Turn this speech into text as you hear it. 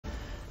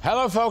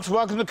Hello, folks.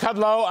 Welcome to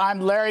Kudlow. I'm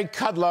Larry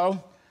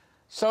Kudlow.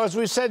 So, as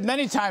we've said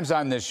many times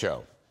on this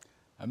show,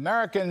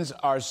 Americans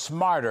are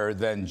smarter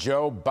than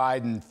Joe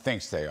Biden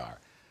thinks they are.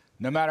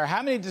 No matter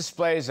how many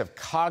displays of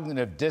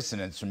cognitive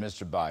dissonance from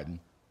Mr. Biden,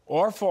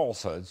 or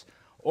falsehoods,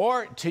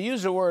 or, to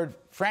use a word,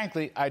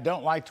 frankly, I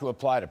don't like to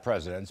apply to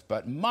presidents,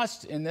 but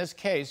must, in this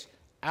case,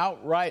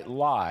 outright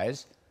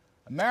lies,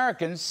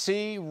 Americans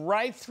see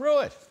right through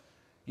it.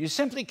 You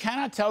simply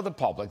cannot tell the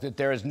public that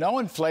there is no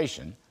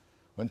inflation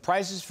when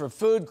prices for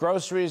food,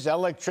 groceries,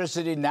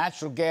 electricity,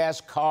 natural gas,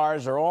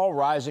 cars are all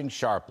rising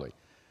sharply.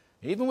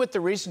 Even with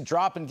the recent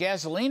drop in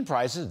gasoline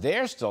prices,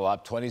 they're still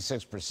up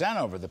 26%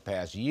 over the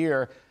past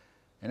year.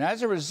 And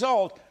as a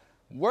result,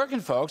 working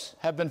folks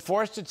have been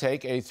forced to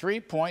take a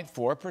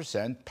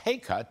 3.4% pay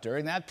cut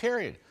during that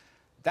period.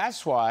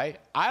 That's why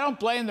I don't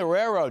blame the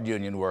railroad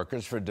union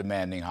workers for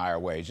demanding higher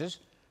wages.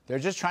 They're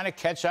just trying to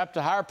catch up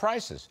to higher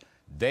prices.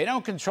 They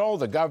don't control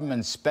the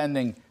government's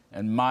spending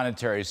and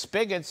monetary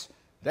spigots.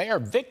 They are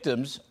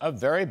victims of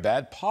very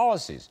bad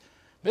policies.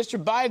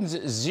 Mr. Biden's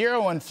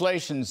zero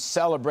inflation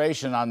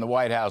celebration on the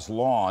White House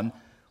lawn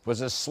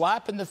was a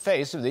slap in the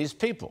face of these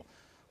people.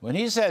 When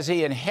he says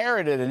he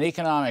inherited an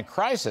economic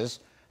crisis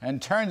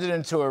and turned it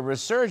into a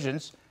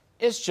resurgence,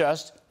 it's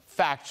just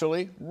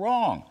factually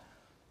wrong.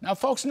 Now,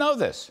 folks know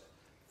this.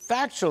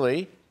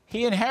 Factually,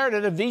 he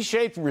inherited a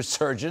V-shaped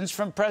resurgence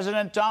from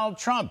President Donald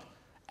Trump,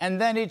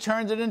 and then he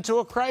turned it into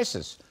a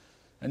crisis.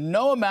 And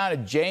no amount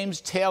of James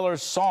Taylor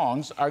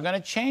songs are going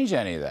to change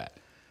any of that.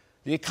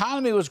 The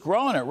economy was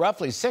growing at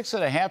roughly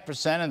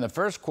 6.5% in the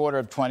first quarter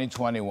of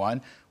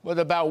 2021, with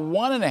about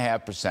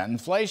 1.5%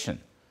 inflation.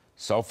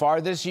 So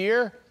far this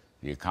year,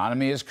 the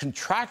economy has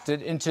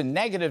contracted into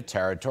negative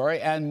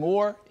territory, and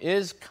more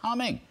is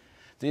coming.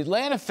 The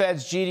Atlanta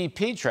Fed's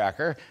GDP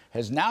tracker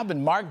has now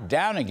been marked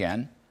down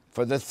again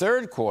for the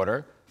third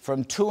quarter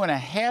from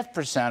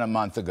 2.5% a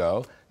month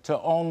ago to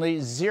only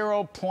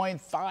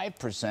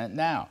 0.5%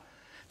 now.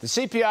 The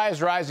CPI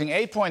is rising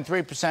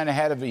 8.3%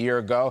 ahead of a year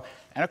ago.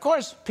 And, of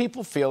course,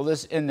 people feel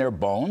this in their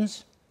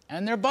bones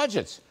and their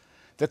budgets.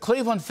 The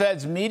Cleveland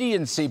Fed's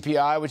median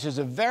CPI, which is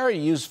a very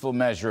useful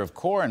measure of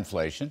core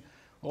inflation,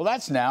 well,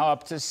 that's now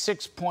up to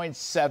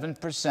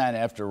 6.7%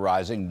 after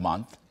rising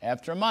month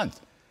after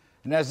month.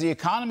 And as the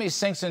economy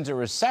sinks into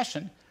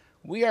recession,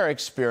 we are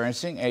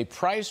experiencing a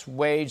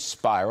price-wage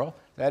spiral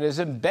that is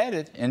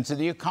embedded into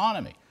the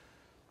economy.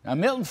 Now,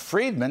 Milton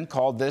Friedman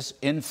called this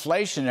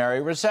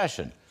inflationary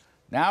recession.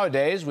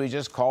 Nowadays, we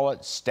just call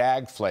it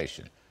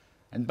stagflation.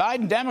 And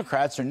Biden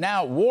Democrats are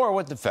now at war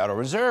with the Federal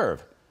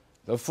Reserve.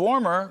 The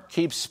former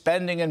keeps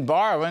spending and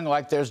borrowing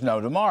like there's no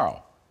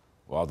tomorrow,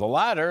 while the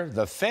latter,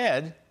 the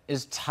Fed,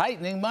 is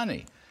tightening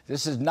money.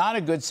 This is not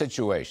a good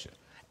situation.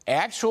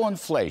 Actual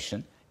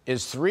inflation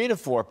is 3 to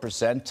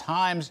 4%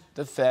 times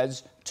the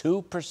Fed's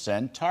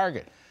 2%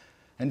 target.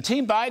 And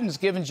Team Biden's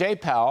given Jay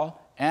Powell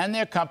and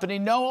their company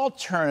no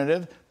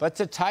alternative but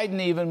to tighten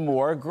even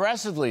more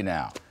aggressively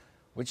now,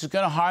 which is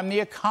going to harm the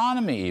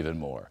economy even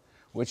more,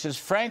 which is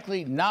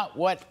frankly not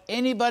what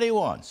anybody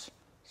wants,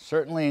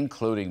 certainly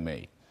including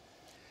me.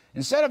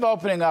 Instead of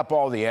opening up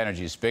all the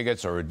energy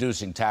spigots or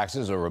reducing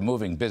taxes or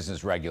removing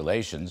business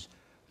regulations,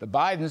 the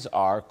Bidens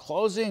are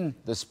closing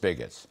the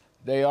spigots.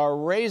 They are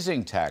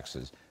raising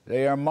taxes.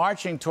 They are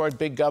marching toward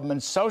big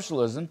government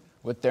socialism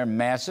with their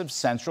massive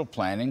central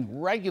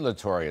planning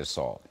regulatory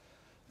assault.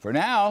 For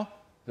now,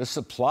 the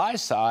supply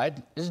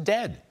side is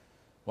dead.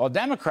 While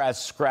Democrats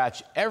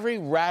scratch every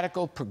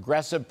radical,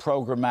 progressive,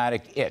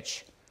 programmatic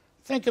itch,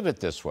 think of it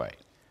this way.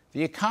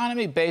 The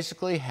economy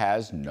basically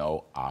has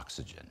no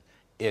oxygen.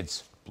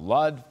 Its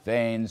blood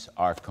veins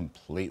are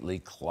completely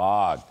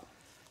clogged.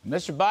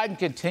 Mr. Biden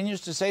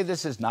continues to say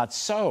this is not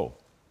so,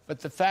 but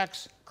the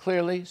facts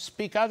clearly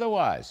speak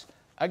otherwise.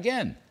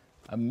 Again,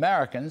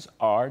 Americans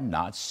are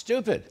not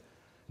stupid.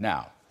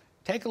 Now,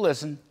 take a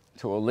listen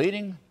to a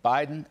leading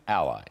Biden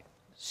ally.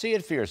 See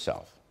it for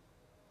yourself.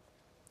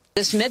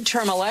 This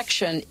midterm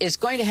election is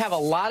going to have a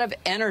lot of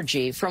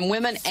energy from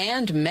women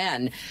and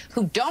men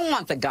who don't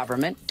want the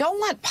government, don't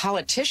want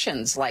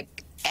politicians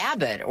like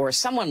Abbott or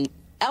someone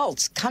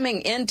else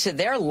coming into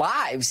their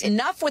lives.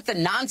 Enough with the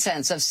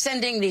nonsense of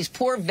sending these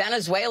poor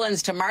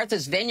Venezuelans to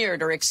Martha's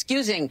Vineyard or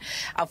excusing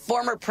a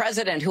former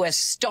president who has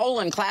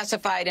stolen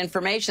classified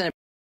information.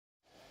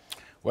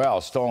 Well,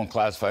 stolen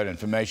classified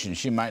information,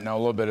 she might know a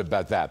little bit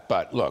about that.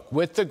 But look,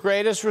 with the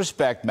greatest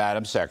respect,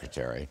 Madam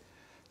Secretary,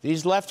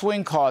 these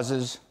left-wing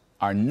causes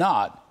are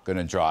not going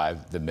to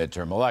drive the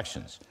midterm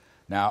elections.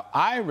 Now,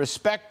 I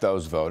respect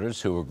those voters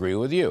who agree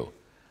with you,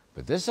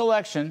 but this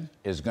election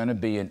is going to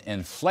be an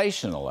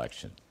inflation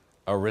election,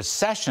 a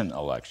recession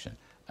election,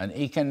 an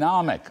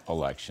economic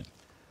election.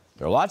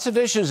 There are lots of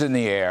issues in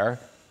the air,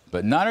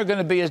 but none are going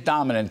to be as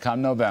dominant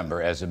come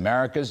November as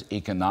America's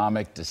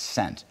economic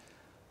descent.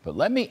 But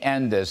let me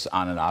end this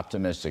on an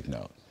optimistic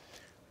note.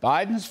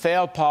 Biden's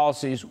failed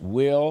policies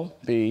will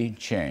be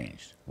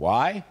changed.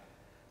 Why?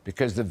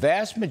 Because the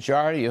vast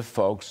majority of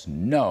folks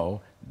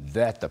know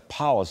that the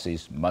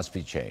policies must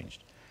be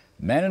changed.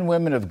 Men and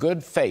women of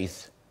good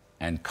faith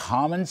and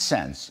common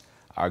sense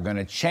are going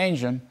to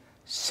change them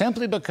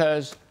simply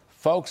because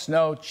folks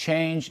know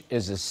change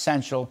is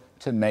essential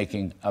to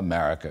making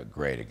America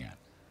great again.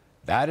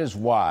 That is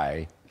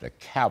why the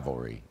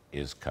cavalry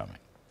is coming.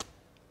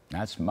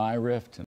 That's my riff tonight.